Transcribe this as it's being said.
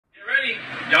ready.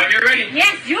 Y'all get ready.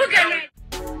 Yes, you get ready.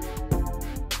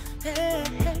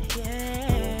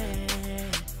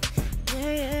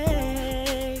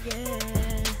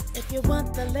 If you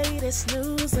want the latest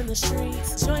news in the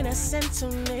streets, join us and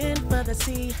tune in for the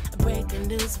tea. Breaking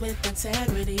news with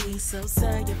integrity. So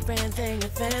tell your friends and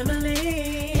your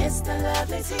family. It's the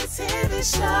Lovelyti TV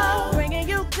show, bringing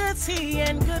you good tea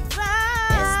and good vibes.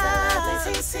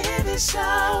 It's the Lovelyti TV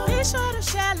show. Be sure to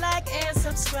share, like, and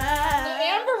subscribe. So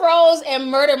Amber Rose and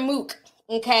Murda Mook,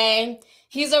 okay?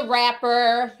 He's a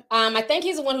rapper. I think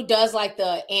he's the one who does like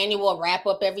the annual wrap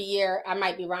up every year. I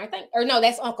might be wrong. Or no,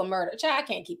 that's Uncle Murder. Child, I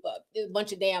can't keep up. There's a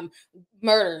bunch of damn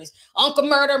murders. Uncle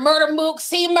Murder, Murda Mook,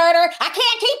 C Murder. I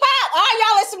can't keep up. All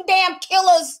y'all are some damn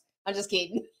killers. I'm just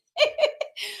kidding.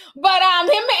 But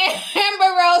him and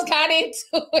Amber Rose got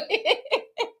into it.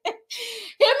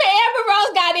 Him and Amber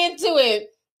Rose got into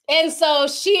it. And so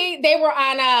they were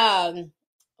on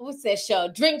what's that show?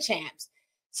 Drink Champs.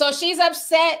 So she's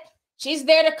upset. She's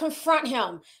there to confront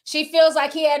him. She feels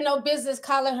like he had no business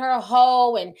calling her a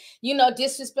hoe and,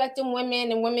 disrespecting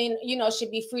women, and women, should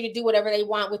be free to do whatever they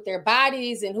want with their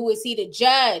bodies, and who is he to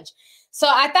judge? So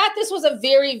I thought this was a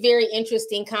very, very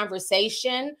interesting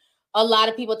conversation. A lot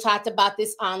of people talked about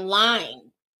this online.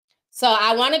 So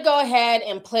I want to go ahead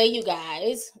and play you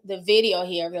guys the video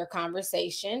here of their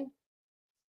conversation.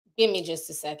 Give me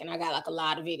just a second. I got like a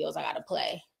lot of videos I got to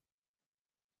play.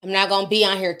 I'm not going to be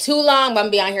on here too long, but I'm going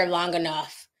to be on here long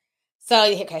enough.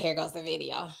 So here goes the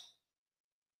video.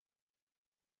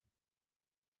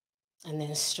 And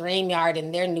then StreamYard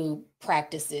and their new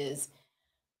practices.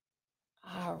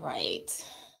 All right.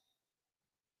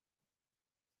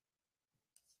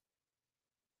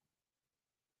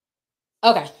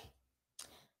 Okay.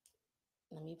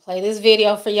 Let me play this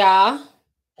video for y'all.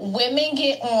 Women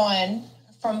get on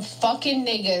from fucking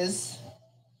niggas,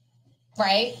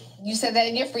 right? You said that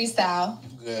in your freestyle.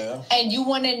 Yeah. And you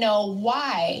want to know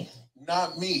why.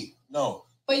 Not me. No.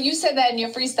 But you said that in your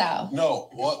freestyle.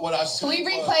 No. What I said. Can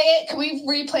we replay it? Can we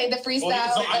replay the freestyle?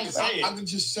 Well, I could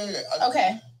just say it.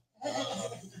 Okay.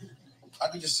 I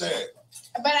could just say it.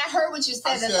 But I heard what you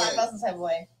said. That's why I felt some type of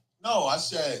way. No, I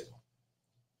said,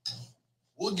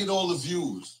 we'll get all the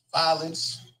views.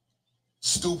 Violence,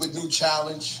 stupid new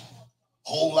challenge,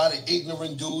 whole lot of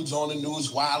ignorant dudes on the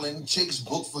news wilding, chicks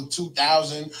booked for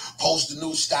 2,000, post a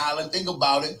new styling. Think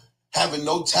about it. Having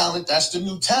no talent, that's the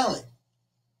new talent.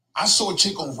 I saw a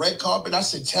chick on red carpet. I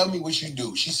said, tell me what you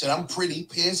do. She said, I'm pretty,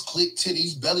 pants, clit,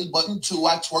 titties, belly button too.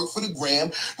 I twerk for the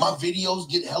gram. My videos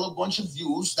get hella bunch of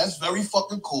views. That's very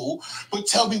fucking cool. But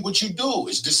tell me what you do.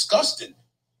 It's disgusting.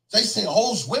 They say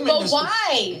hoes women. But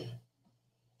why?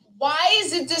 Why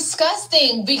is it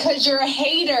disgusting? Because you're a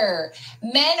hater.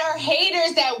 Men are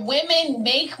haters that women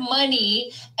make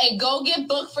money and go get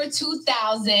booked for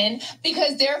 2,000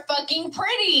 because they're fucking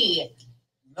pretty.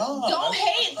 No. Don't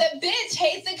hate the bitch,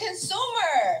 hate the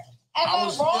consumer. Am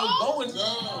I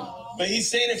wrong? But he's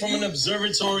saying it from an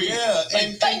observatory. Yeah.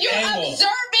 But you're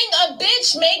observing a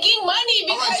bitch making money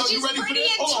because she's pretty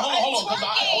and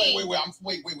twerking.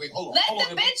 Wait. Hold on. Let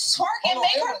the bitch twerk and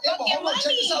make her fucking money.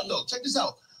 Check this out, though. Check this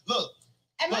out. Look.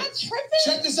 Am I tripping?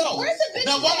 Check this out. Where's the bitch?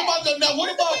 Now, what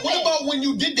about when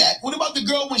you did that? What about the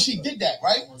girl when she did that,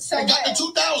 right? So and got the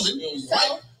 2,000,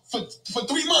 right? For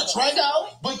 3 months, right? So?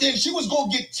 But then she was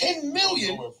gonna get 10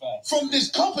 million from this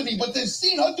company, but then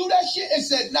seen her do that shit and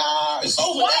said, nah, it's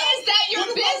over. Why is that your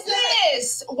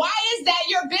business? Why is that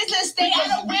your business? Stay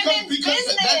out of women's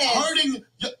business. That's hurting.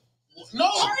 No.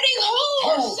 Hurting who?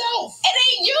 Herself. It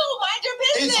ain't you. Mind your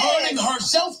business. It's hurting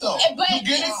herself, though. But you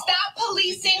get it? Stop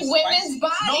policing women's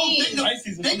bodies. No,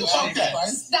 think about that.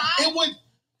 Stop. It would.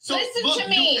 So, listen to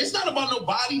me. It's not about no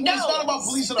body. No, it's not about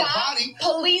policing a body.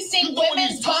 Policing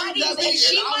women's bodies. If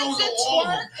she wants to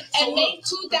twerk and make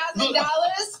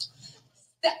 $2,000,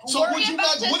 so would you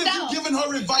not? What if you giving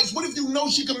her advice? What if you know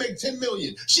she can make 10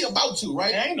 million? She about to,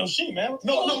 right? Ain't no she, man.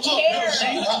 No, look. All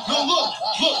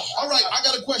right, I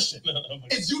got a question.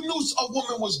 If you knew a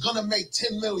woman was gonna make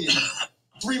 10 million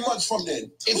 3 months from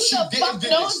then, if who she the didn't fuck do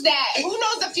knows this, that? Who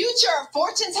knows the future?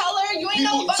 Fortune teller? You ain't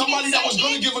no fucking somebody that was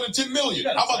gonna psychic. give her the 10 million.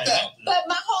 How about that? But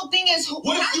my whole thing is, how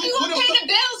What if you you- gonna what if pay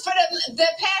the bills for the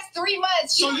past 3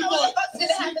 months? You So don't you know what want the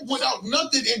fuck's gonna happen. without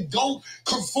nothing and don't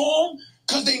conform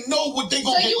because they know what they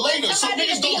gonna So get you want later. So somebody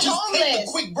niggas to be don't just take the homeless.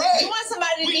 quick bread. You want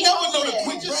somebody to We be never homeless. know the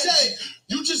quick bread.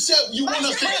 You just said you want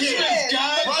us to care.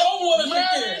 Guys, Right? don't want us to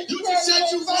care. You just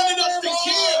said you wanted us to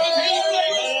care.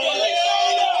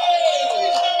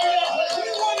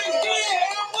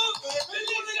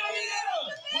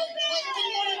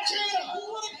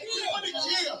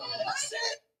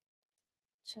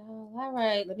 All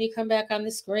right, let me come back on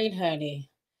the screen, honey.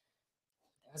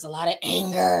 There's a lot of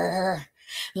anger.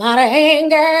 A lot of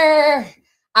anger.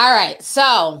 All right.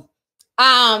 So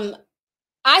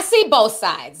I see both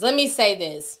sides. Let me say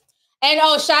this. And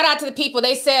shout out to the people.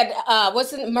 They said,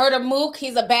 what's it, Murda Mook?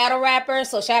 He's a battle rapper.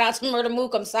 So shout out to Murda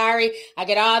Mook. I'm sorry. I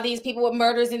get all these people with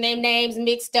murders in their names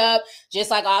mixed up, just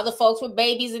like all the folks with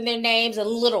babies in their names and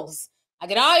littles. I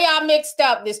get all y'all mixed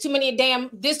up. There's too many damn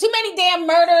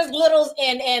murders, littles,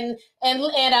 and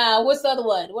what's the other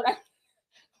one?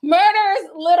 Murders,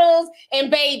 littles, and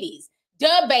babies.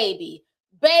 Duh baby.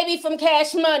 Baby from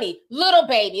Cash Money. Little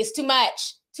baby. It's too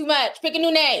much. Too much. Pick a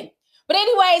new name. But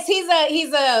anyways,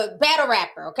 he's a battle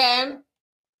rapper, okay?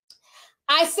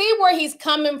 I see where he's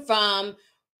coming from,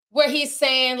 where he's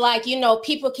saying, like, you know,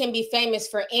 people can be famous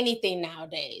for anything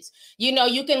nowadays. You know,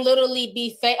 you can literally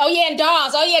be famous. Oh, yeah, and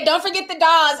dolls. Oh, yeah, don't forget the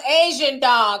dolls. Asian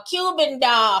doll, Cuban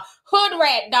doll, hood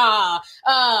rat doll,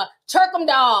 Turkum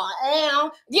doll.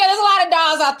 Yeah, there's a lot of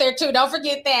dolls out there, too. Don't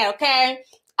forget that, okay?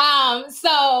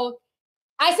 So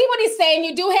I see what he's saying.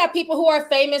 You do have people who are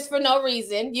famous for no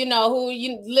reason, you know, who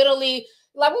you literally,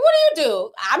 like, well, what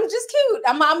do? I'm just cute.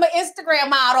 I'm an Instagram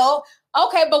model.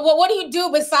 Okay, but what do you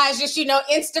do besides just, you know,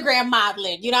 Instagram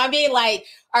modeling? You know what I mean? Like,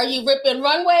 are you ripping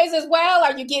runways as well?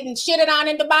 Are you getting shitted on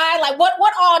in Dubai? Like,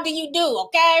 what all do you do,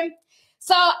 okay?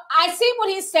 So I see what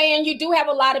he's saying. You do have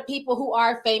a lot of people who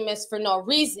are famous for no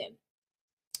reason.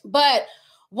 But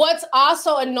what's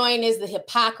also annoying is the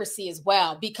hypocrisy as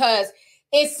well, because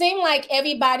it seemed like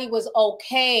everybody was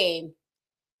okay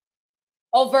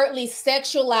overtly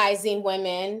sexualizing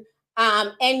women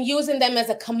and using them as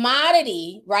a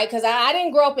commodity, right? Because I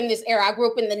didn't grow up in this era. I grew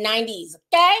up in the 90s,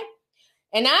 okay?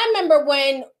 And I remember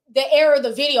when the era of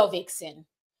the video vixen,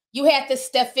 you had the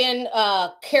Stefan,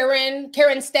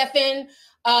 Karen Stefan,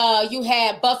 you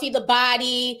had Buffy the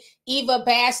Body, Eva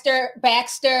Baxter,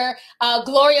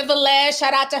 Gloria Velez,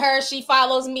 shout out to her. She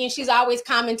follows me and she's always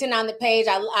commenting on the page.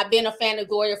 I've been a fan of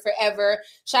Gloria forever.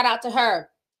 Shout out to her.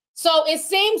 So it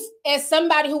seems as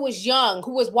somebody who was young,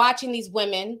 who was watching these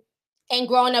women and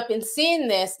growing up and seeing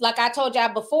this, like I told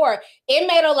y'all before, it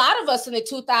made a lot of us in the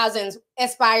 2000s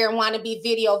aspire and want to be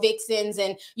video vixens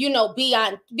and, you know, be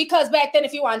on, because back then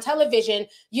if you were on television,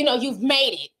 you know, you've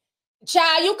made it.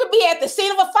 Child, you could be at the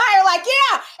scene of a fire, like,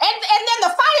 yeah, and then the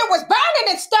fire was burning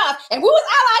and stuff, and we was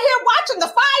all out here watching the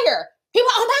fire.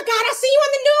 People, oh my God, I see you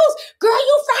on the news. Girl,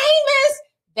 you famous.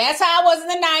 That's how it was in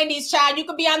the 90s, child. You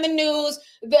could be on the news.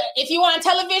 If you were on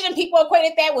television, people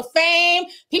equated that with fame.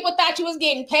 People thought you was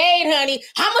getting paid, honey.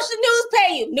 How much the news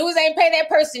pay you? News ain't pay that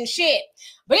person shit.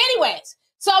 But anyways,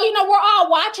 so, you know, we're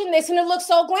all watching this and it looks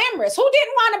so glamorous. Who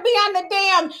didn't want to be on the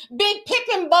damn big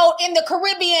pippin boat in the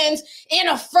Caribbean in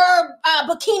a fur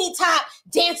bikini top,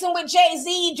 dancing with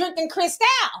Jay-Z, drinking Cristal?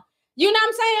 You know what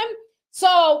I'm saying?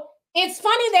 So it's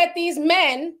funny that these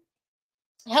men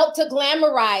help to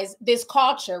glamorize this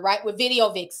culture, right, with video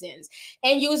vixens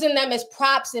and using them as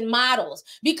props and models.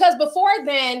 Because before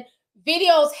then,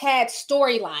 videos had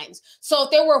storylines. So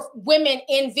if there were women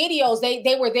in videos,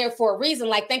 they were there for a reason.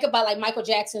 Like, think about like Michael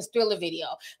Jackson's Thriller video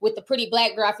with the pretty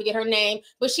black girl, I forget her name,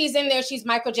 but she's in there. She's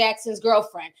Michael Jackson's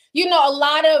girlfriend. You know, a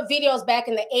lot of videos back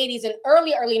in the 80s and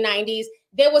early 90s,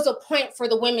 there was a point for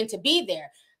the women to be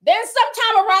there. Then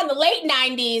sometime around the late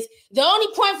 90s, the only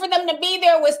point for them to be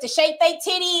there was to shake their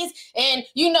titties and,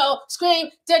 you know, scream,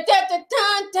 dun, dun, dun,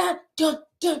 dun, dun, dun,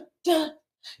 dun, dun.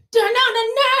 You know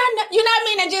what I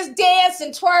mean? And just dance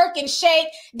and twerk and shake.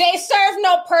 They serve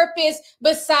no purpose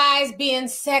besides being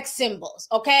sex symbols,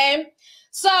 okay?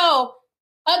 So,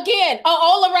 again,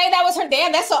 Ola Ray, that was her.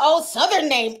 Damn, that's an old Southern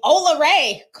name, Ola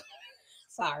Ray.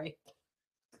 Sorry.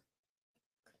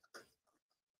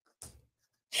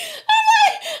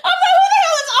 I'm like, who the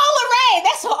hell is Ola Ray?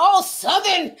 That's an old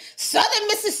Southern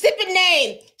Mississippi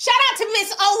name. Shout out to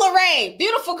Miss Ola Ray.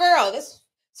 Beautiful girl. It's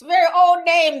a very old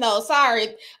name, though.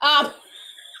 Sorry. I thought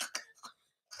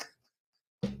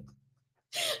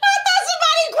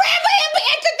somebody grabbed him and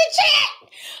entered the chat.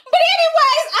 But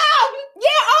anyways,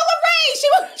 yeah, Ola Ray. She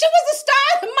was the star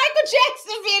of the Michael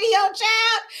Jackson video,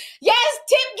 child. Yes,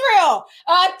 Tip Drill.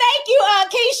 Thank you,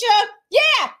 Keisha.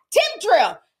 Yeah, Tip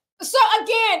Drill. So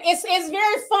again, it's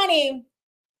very funny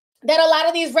that a lot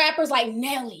of these rappers like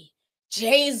Nelly,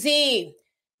 Jay-Z,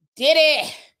 did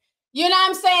it. You know what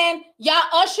I'm saying? Y'all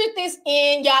ushered this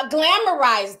in. Y'all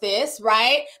glamorized this,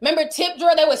 right? Remember Tip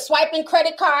Drill? They were swiping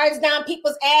credit cards down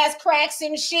people's ass cracks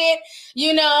and shit,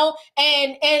 you know?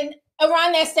 And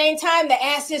around that same time, the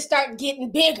asses start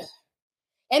getting bigger.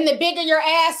 And the bigger your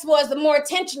ass was, the more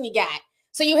attention you got.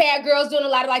 So you had girls doing a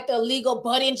lot of like the illegal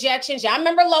butt injections. Y'all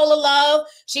remember Lola Love?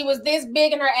 She was this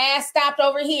big and her ass stopped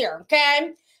over here,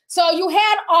 okay? So you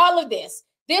had all of this.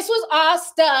 This was all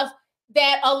stuff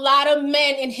that a lot of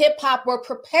men in hip hop were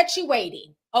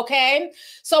perpetuating. Okay.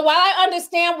 So while I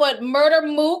understand what Murda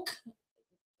Mook,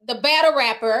 the battle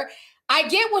rapper, I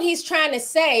get what he's trying to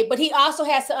say, but he also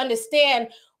has to understand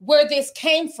where this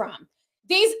came from.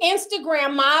 These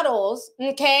Instagram models,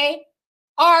 okay,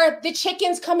 are the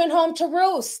chickens coming home to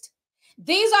roost.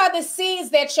 These are the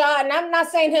seeds that y'all, and I'm not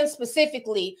saying him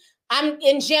specifically, I'm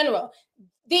in general.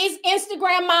 These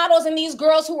Instagram models and these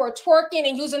girls who are twerking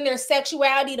and using their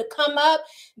sexuality to come up,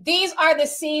 these are the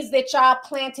seeds that y'all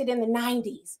planted in the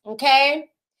 90s, okay?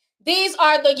 These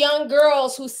are the young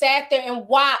girls who sat there and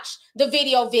watched the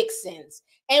video vixens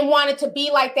and wanted to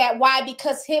be like that. Why?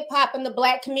 Because hip hop and the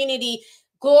Black community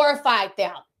glorified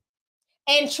them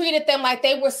and treated them like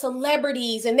they were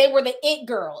celebrities and they were the it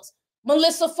girls.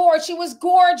 Melissa Ford, she was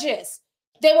gorgeous.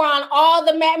 They were on all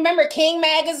the, remember King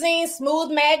Magazine,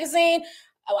 Smooth Magazine?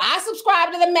 I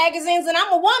subscribed to the magazines and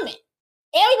I'm a woman.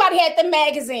 Everybody had the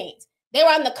magazines. They were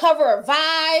on the cover of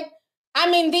Vibe. I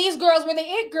mean, these girls were the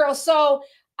it girls. So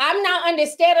I'm not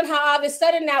understanding how all of a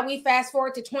sudden now we fast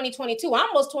forward to 2022,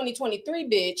 almost 2023,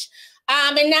 bitch.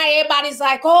 And now everybody's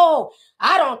like, oh,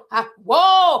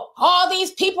 whoa, all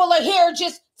these people are here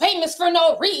just famous for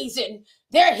no reason.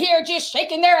 They're here just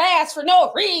shaking their ass for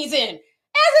no reason.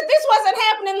 As if this wasn't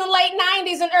happening in the late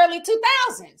 90s and early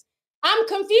 2000s. I'm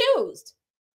confused.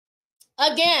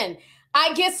 Again,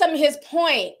 I get some of his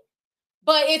point,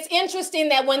 but it's interesting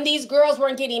that when these girls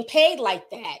weren't getting paid like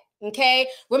that, okay?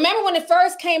 Remember when it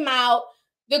first came out,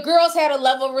 the girls had a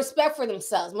level of respect for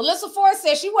themselves. Melissa Ford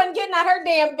said she wasn't getting out her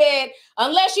damn bed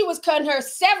unless she was cutting her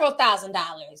several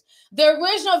 $1,000s. The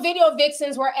original video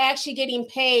vixens were actually getting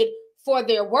paid for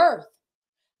their worth.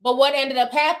 But what ended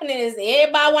up happening is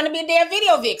everybody want to be a damn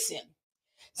video vixen.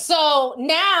 So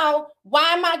now,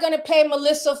 why am I going to pay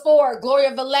Melissa Ford,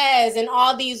 Gloria Velez, and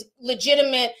all these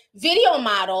legitimate video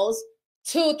models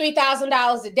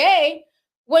 $2,000-$3,000 a day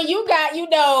when you got, you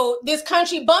know, this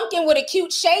country bumpkin with a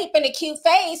cute shape and a cute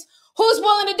face who's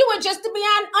willing to do it just to be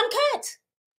on Uncut?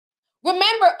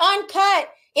 Remember, Uncut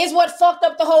is what fucked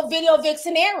up the whole video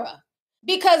vixen era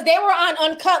because they were on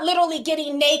Uncut literally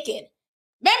getting naked.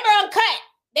 Remember Uncut?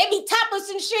 They be topless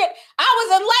and shit. I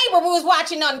was in labor when we was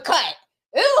watching Uncut.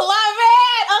 It was a lot of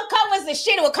it. Uncut was the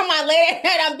shit. It would come on later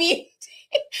and I'd be.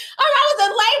 I was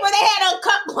in labor. They had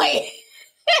Uncut playing.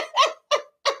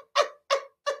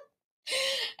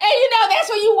 And you know, that's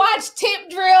when you watch Tip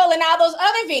Drill and all those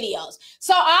other videos.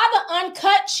 So all the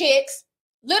Uncut chicks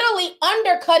literally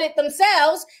undercut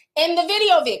themselves in the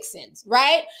video vixens,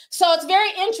 right? So it's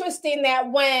very interesting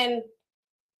that when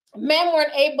men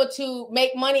weren't able to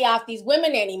make money off these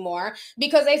women anymore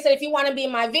because they said, if you want to be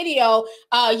in my video,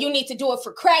 you need to do it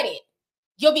for credit.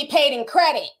 You'll be paid in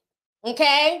credit.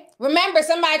 Okay. Remember,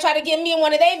 somebody tried to get me in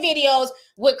one of their videos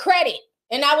with credit.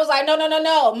 And I was like,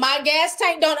 no. My gas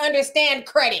tank don't understand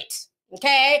credit.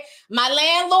 Okay. My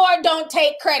landlord don't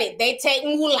take credit. They take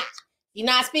moolah. You're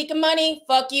not speaking money.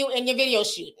 Fuck you in your video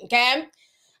shoot. Okay.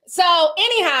 So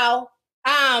anyhow,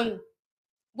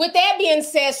 with that being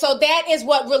said, so that is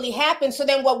what really happened. So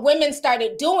then what women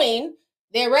started doing,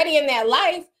 they're already in that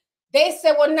life. They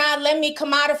said, well, now let me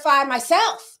commodify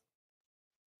myself.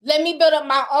 Let me build up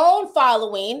my own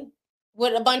following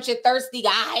with a bunch of thirsty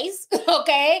guys,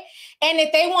 okay? And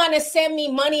if they want to send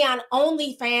me money on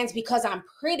OnlyFans because I'm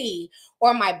pretty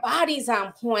or my body's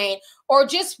on point or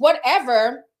just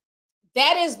whatever,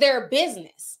 that is their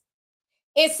business.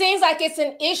 It seems like it's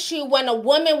an issue when a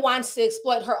woman wants to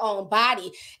exploit her own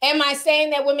body. Am I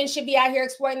saying that women should be out here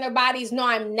exploiting their bodies? No,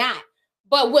 I'm not.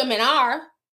 But women are.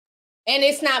 And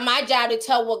it's not my job to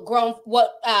tell grown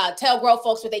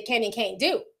folks what they can and can't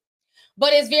do.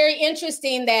 But it's very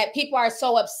interesting that people are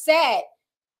so upset.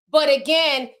 But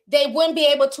again, they wouldn't be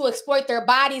able to exploit their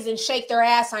bodies and shake their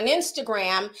ass on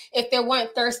Instagram if there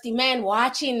weren't thirsty men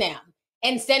watching them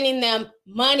and sending them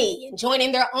money and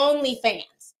joining their OnlyFans.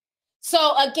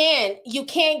 So again, you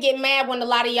can't get mad when a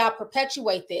lot of y'all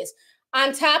perpetuate this.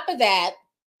 On top of that,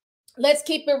 let's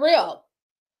keep it real.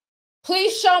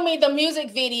 Please show me the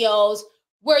music videos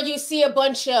where you see a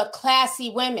bunch of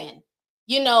classy women,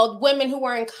 you know, women who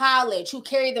are in college, who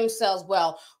carry themselves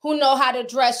well, who know how to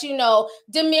dress, you know,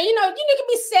 demure, you can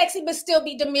be sexy, but still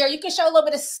be demure. You can show a little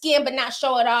bit of skin, but not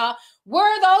show it all. Where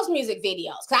are those music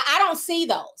videos? Because I don't see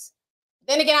those.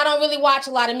 Then again, I don't really watch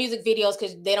a lot of music videos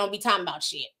because they don't be talking about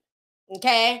shit.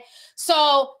 Okay,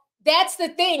 so that's the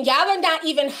thing. Y'all are not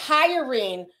even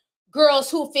hiring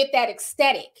girls who fit that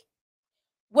aesthetic.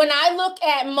 when I look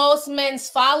at most men's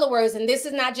followers, and this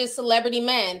is not just celebrity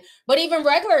men, but even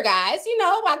regular guys, you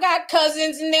know, I got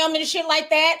cousins and them and shit like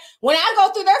that. When I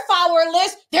go through their follower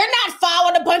list, they're not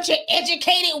following a bunch of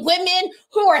educated women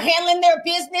who are handling their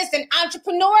business and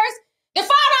entrepreneurs. They're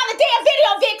following all the damn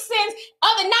video vixens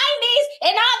of the 90s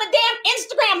and all the damn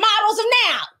Instagram models of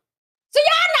now. So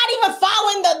y'all not even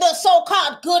following the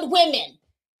so-called good women.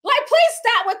 Like, please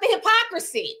stop with the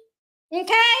hypocrisy,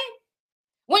 okay?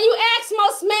 When you ask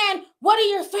most men, what are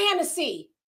your fantasy?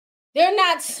 They're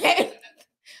not saying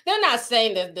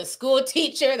the school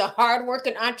teacher, the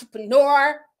hardworking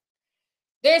entrepreneur.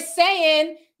 They're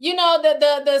saying, you know,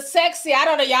 the sexy, I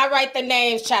don't know, y'all write the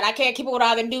names, chat. I can't keep up with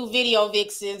all the new video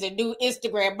vixens and new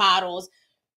Instagram models.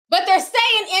 But they're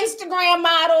saying Instagram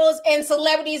models and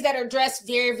celebrities that are dressed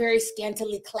very, very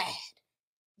scantily clad.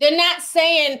 They're not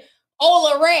saying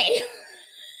Ola Ray.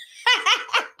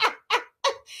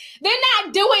 They're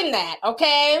not doing that,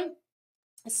 okay?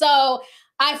 So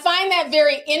I find that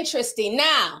very interesting.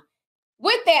 Now,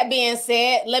 with that being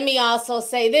said, let me also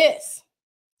say this.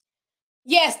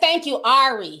 Yes, thank you,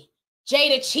 Ari,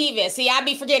 Jada Chivas. See, I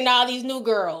be forgetting all these new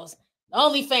girls.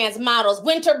 OnlyFans models,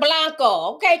 Winter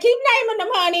Blanco. Okay, keep naming them,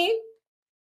 honey.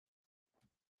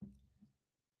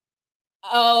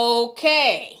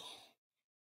 Okay.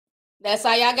 That's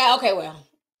all y'all got? Okay, well.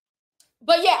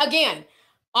 But yeah, again,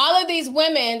 all of these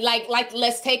women, like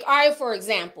let's take Ari, for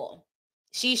example.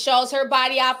 She shows her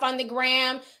body off on the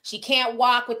gram. She can't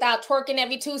walk without twerking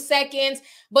every 2 seconds.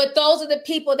 But those are the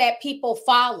people that people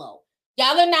follow.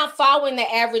 Y'all are not following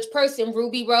the average person.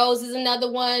 Ruby Rose is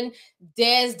another one.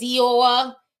 Des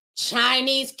Dior,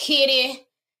 Chinese Kitty.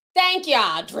 Thank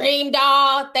y'all. Dream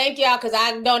Doll. Thank y'all, because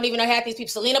I don't even know half these people.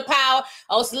 Selena Powell.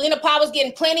 Oh, Selena Powell was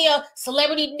getting plenty of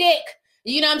celebrity dick.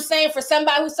 You know what I'm saying? For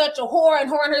somebody who's such a whore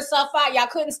and whoring herself out, y'all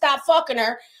couldn't stop fucking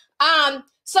her.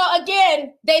 So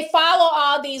again, they follow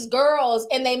all these girls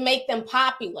and they make them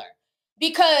popular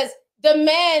because the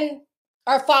men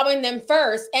are following them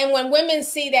first. And when women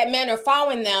see that men are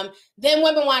following them, then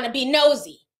women want to be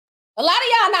nosy. A lot of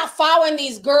y'all not following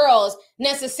these girls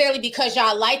necessarily because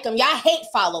y'all like them. Y'all hate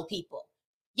follow people.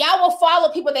 Y'all will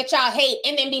follow people that y'all hate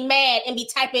and then be mad and be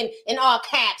typing in all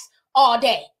caps all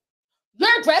day.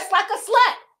 You're dressed like a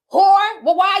slut, whore.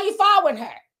 Well, why are you following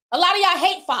her? A lot of y'all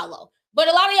hate follow, but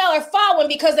a lot of y'all are following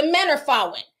because the men are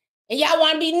following. And y'all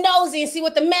want to be nosy and see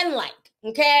what the men like,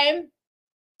 okay?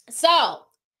 So,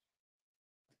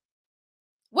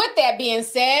 with that being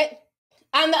said,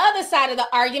 on the other side of the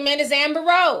argument is Amber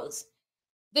Rose.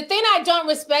 The thing I don't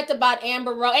respect about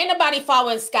Amber Rose, ain't nobody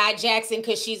following Sky Jackson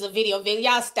because she's a video.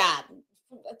 Y'all stop.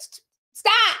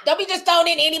 Stop. Don't be just throwing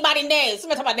in anybody's name.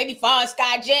 Somebody talking about they be following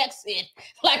Sky Jackson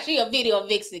like she a video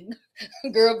vixen.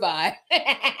 Girl, bye.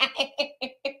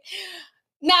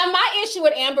 Now, my issue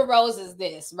with Amber Rose is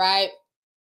this, right?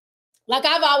 Like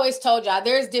I've always told y'all,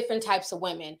 there's different types of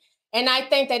women. And I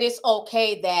think that it's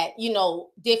okay that, you know,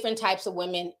 different types of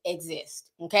women exist,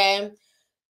 okay?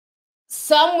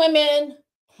 Some women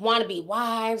want to be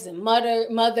wives and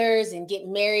mothers and get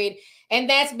married. And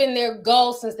that's been their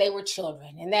goal since they were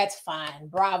children. And that's fine.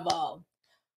 Bravo.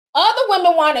 Other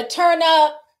women want to turn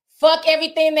up, fuck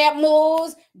everything that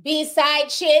moves, be side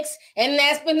chicks. And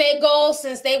that's been their goal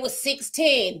since they were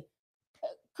 16.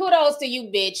 Kudos to you,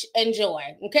 bitch. Enjoy,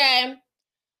 okay?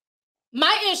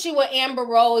 My issue with Amber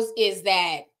Rose is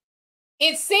that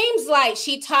it seems like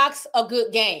she talks a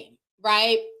good game,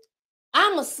 right?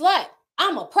 I'm a slut.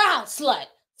 I'm a proud slut.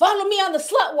 Follow me on the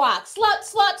slut walk. Slut,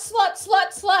 slut, slut,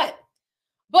 slut, slut.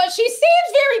 But she seems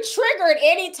very triggered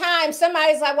anytime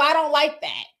somebody's like, well, I don't like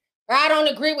that. Or I don't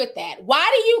agree with that.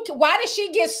 Why does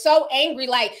she get so angry?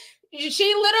 Like,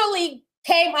 she literally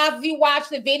came off, if you watch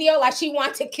the video, like she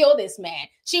wanted to kill this man.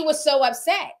 She was so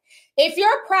upset. If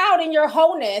you're proud in your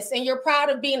wholeness and you're proud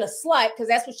of being a slut, because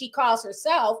that's what she calls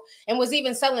herself, and was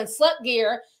even selling slut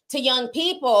gear to young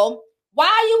people, why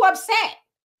are you upset?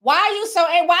 Why are you so,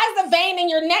 and why is the vein in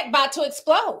your neck about to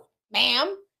explode,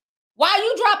 ma'am? Why are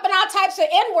you dropping all types of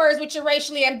N-words with your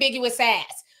racially ambiguous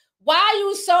ass? Why are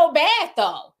you so bad,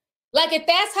 though? Like, if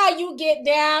that's how you get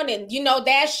down and, you know,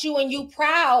 that's you and you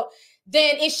proud,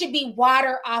 then it should be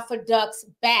water off a duck's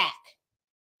back,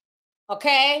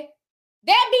 okay?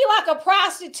 That'd be like a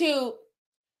prostitute,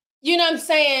 you know what I'm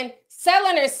saying,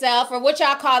 selling herself, or what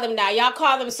y'all call them now. Y'all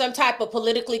call them some type of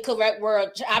politically correct word.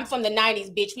 I'm from the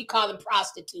 90s, bitch. We call them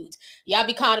prostitutes. Y'all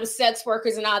be calling them sex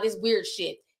workers and all this weird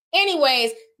shit.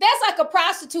 Anyways, that's like a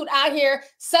prostitute out here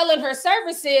selling her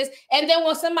services, and then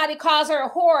when somebody calls her a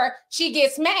whore, she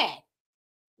gets mad.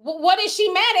 What is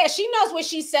she mad at? She knows what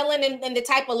she's selling and the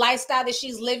type of lifestyle that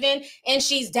she's living, and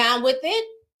she's down with it.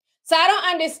 So I don't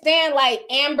understand like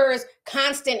Amber's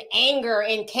constant anger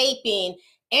and caping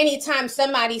anytime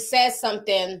somebody says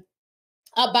something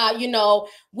about, you know,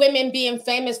 women being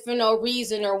famous for no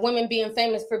reason or women being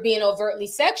famous for being overtly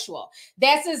sexual.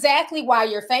 That's exactly why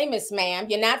you're famous, ma'am.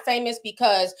 You're not famous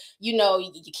because, you know,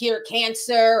 you cured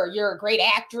cancer or you're a great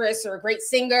actress or a great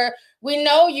singer. We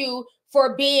know you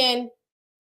for being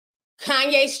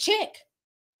Kanye's chick.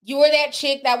 You were that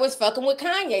chick that was fucking with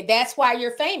Kanye. That's why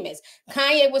you're famous.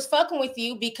 Kanye was fucking with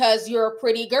you because you're a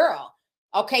pretty girl.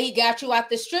 Okay, he got you out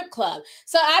the strip club.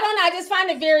 So I don't know. I just find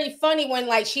it very funny when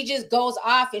like she just goes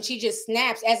off and she just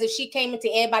snaps as if she came into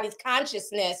everybody's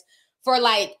consciousness for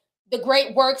like the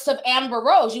great works of Amber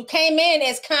Rose. You came in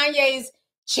as Kanye's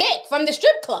chick from the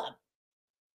strip club.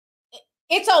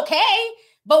 It's okay,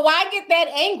 but why get that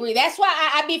angry? That's why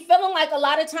I be feeling like a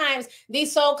lot of times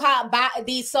these so-called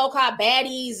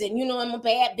baddies and, you know, I'm a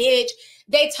bad bitch,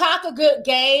 they talk a good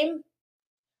game,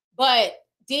 but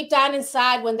deep down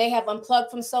inside, when they have unplugged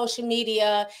from social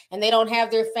media and they don't have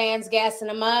their fans gassing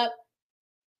them up,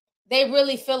 they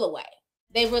really feel away.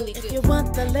 They really do. If you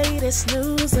want the latest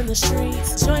news in the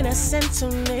streets, join us and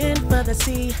tune in for the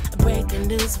tea. Breaking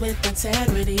news with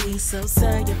integrity. So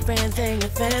tell your friends and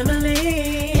your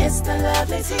family. It's the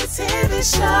Lovelyti TV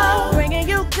show, bringing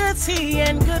you good tea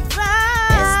and good vibes.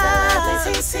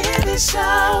 It's the Lovelyti TV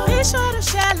show. Be sure to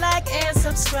share, like, and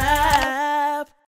subscribe.